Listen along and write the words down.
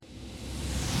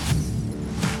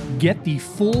Get the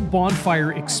full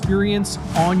Bonfire experience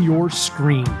on your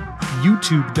screen.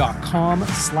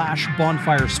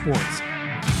 YouTube.com/Bonfire Sports.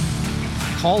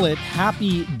 Call it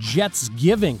Happy Jets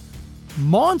Giving.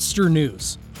 Monster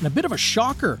news, and a bit of a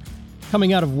shocker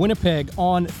coming out of Winnipeg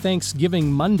on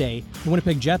Thanksgiving Monday. The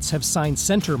Winnipeg Jets have signed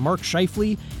center Mark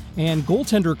Scheifele and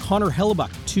goaltender Connor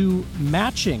Hellebuyck to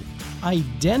matching,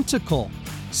 identical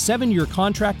 7-year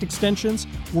contract extensions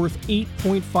worth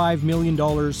 $8.5 million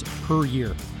per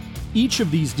year. Each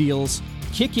of these deals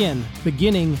kick in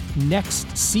beginning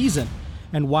next season.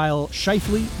 And while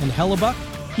Scheifele and Hellebuyck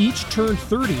each turned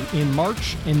 30 in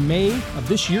March and May of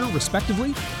this year,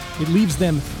 respectively, it leaves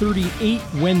them 38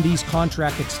 when these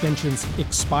contract extensions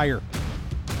expire.